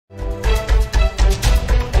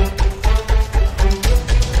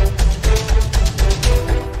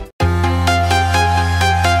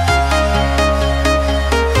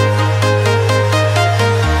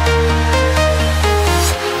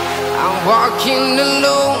walking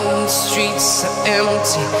alone, the streets are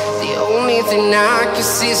empty. The only thing I can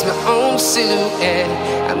see is my own silhouette.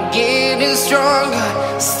 I'm getting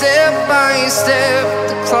stronger, step by step.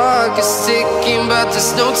 The clock is ticking, but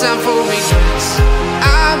there's no time for regrets.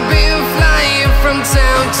 I've been flying from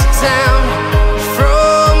town to town,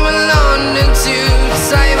 from London to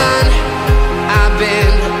Taiwan. I've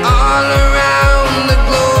been all around the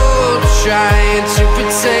globe, trying to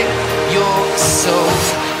protect your soul.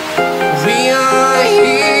 We are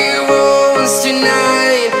heroes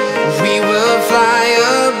tonight. We will fly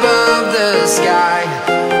above the sky.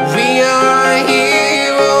 We are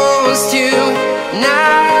heroes tonight.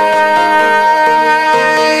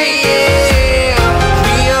 Yeah.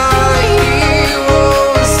 We are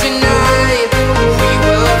heroes tonight. We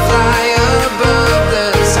will fly above the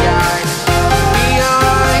sky. We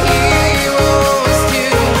are heroes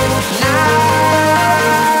tonight.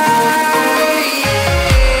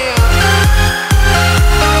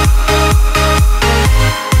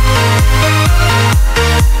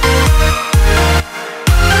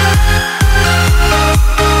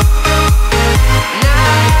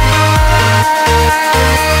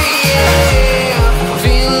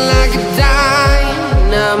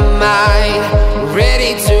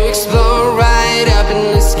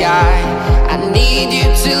 I need you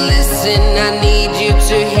to listen, I need you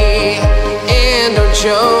to hear, and don't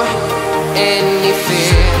show any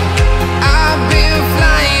fear. I've been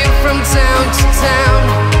flying from town to town,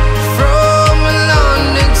 from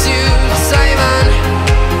London to Taiwan.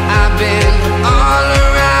 I've been all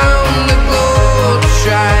around the globe,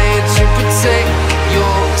 trying to protect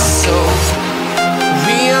your soul.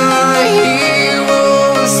 We are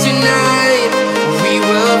heroes tonight. We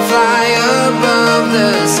will fly above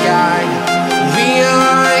the sky. We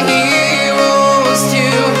are heroes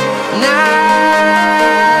tonight.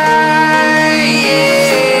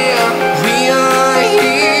 Yeah. We are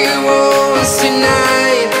heroes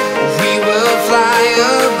tonight. We will fly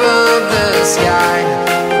above the sky.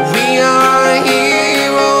 We are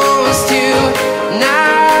heroes tonight.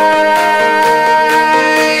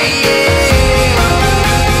 Yeah.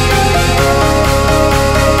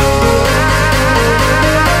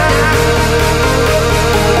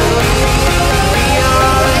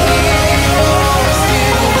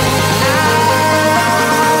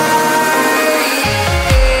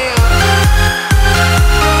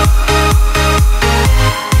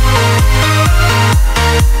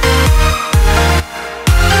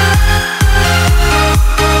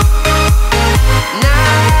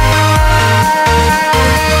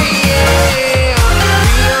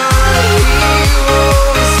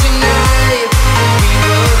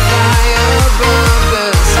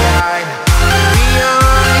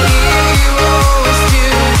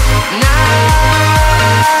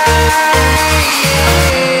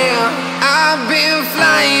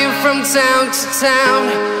 Town to town,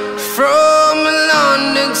 from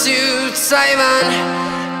London to Taiwan.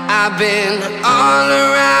 I've been all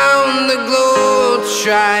around the globe,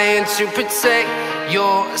 trying to protect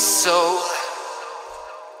your soul.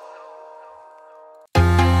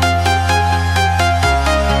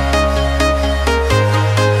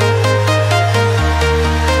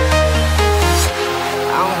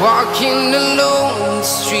 I'm walking alone, the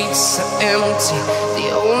streets are empty. The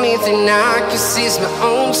only thing I can see is my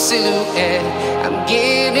own silhouette. I'm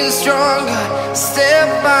getting stronger,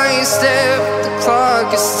 step by step. The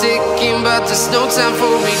clock is ticking, but there's no time for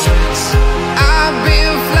regrets. I've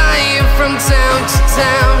been flying from town to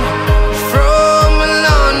town, from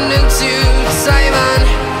London to Taiwan.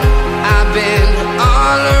 I've been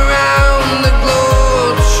all around the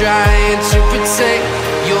globe, trying to protect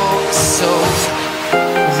your soul.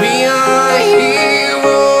 We are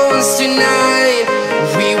heroes tonight.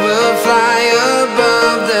 We will fly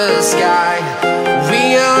above the sky.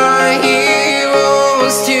 We are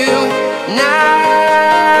heroes tonight.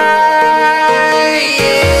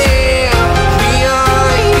 Yeah. We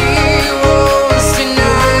are heroes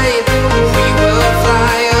tonight. We will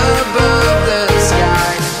fly above the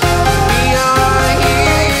sky. We are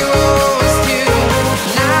heroes tonight.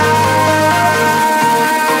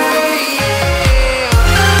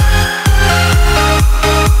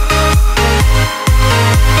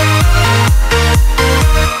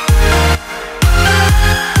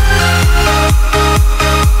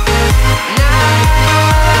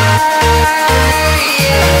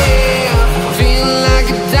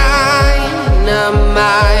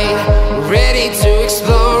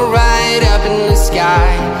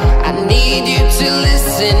 I need you to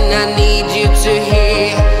listen, I need you to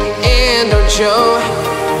hear, and don't show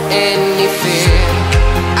any fear.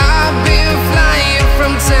 I've been flying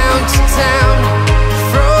from town to town,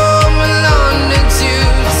 from London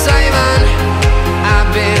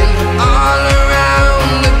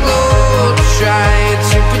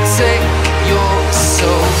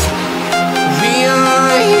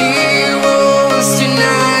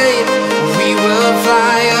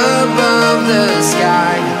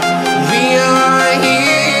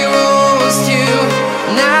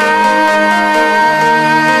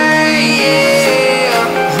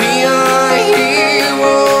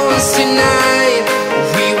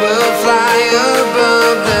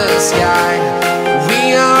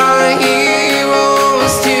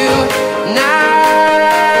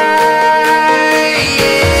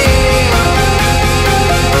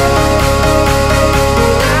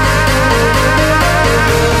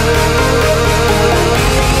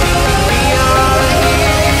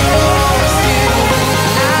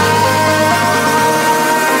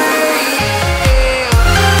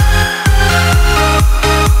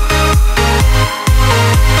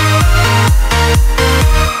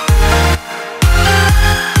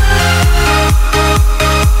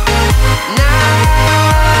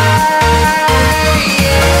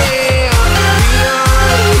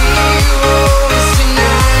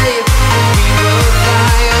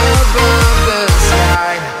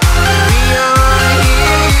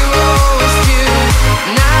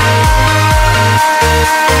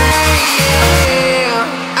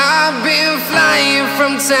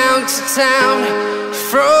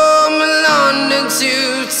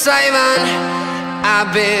to Taiwan.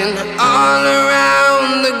 I've been all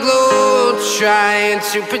around the globe trying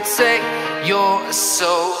to protect your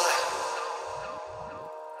soul.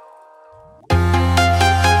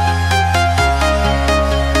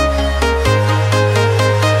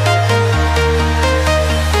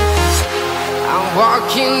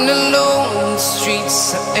 Walking alone, the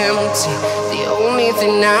streets are empty. The only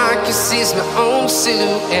thing I can see is my own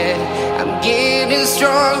silhouette. I'm getting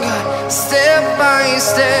stronger, step by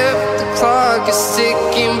step. The clock is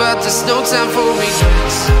ticking, but there's no time for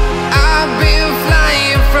regrets. I've been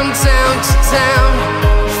flying from town to town,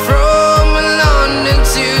 from London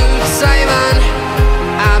to Taiwan.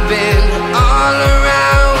 I've been all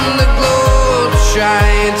around the globe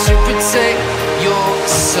trying to protect your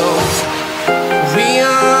soul. We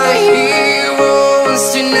are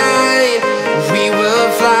heroes tonight. We will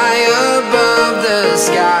fly above the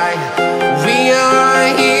sky. We are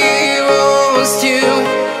heroes tonight.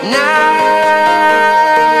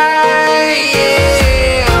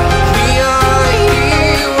 Yeah. We are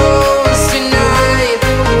heroes tonight.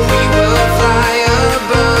 We will fly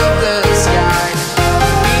above the sky.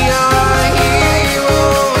 We are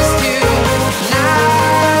heroes tonight.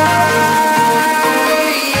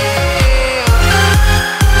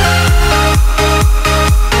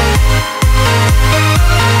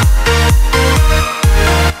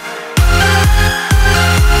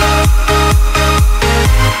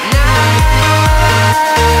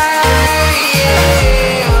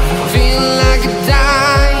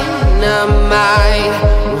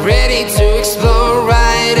 Ready to explore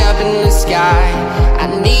right up in the sky. I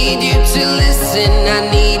need you to listen, I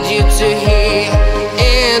need you to hear,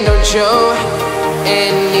 and don't show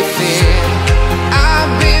any fear.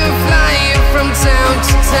 I've been flying from town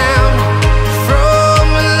to town, from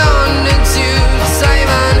London to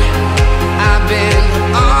Taiwan. I've been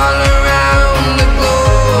all around the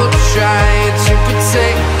globe trying to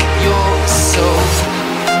protect your soul.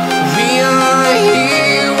 We are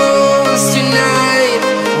heroes tonight.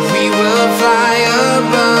 We will fly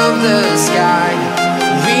above the sky.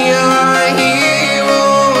 We are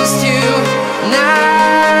heroes tonight.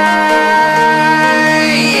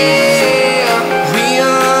 Yeah. We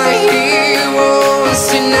are heroes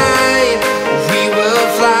tonight. We will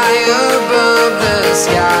fly above the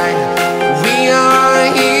sky. We are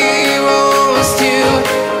heroes tonight.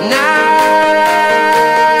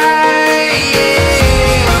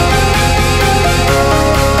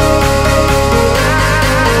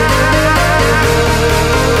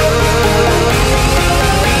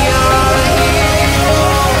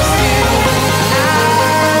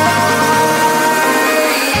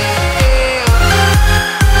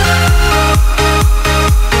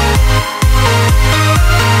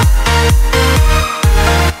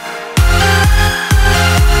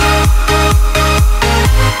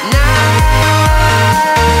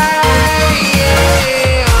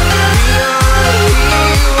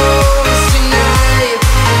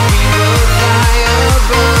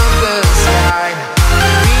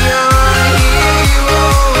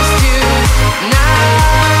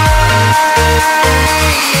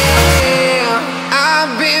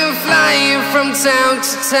 Town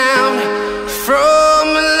to town, from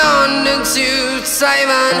London to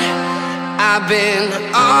Taiwan. I've been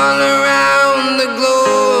all around the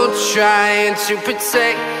globe trying to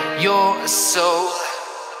protect your soul.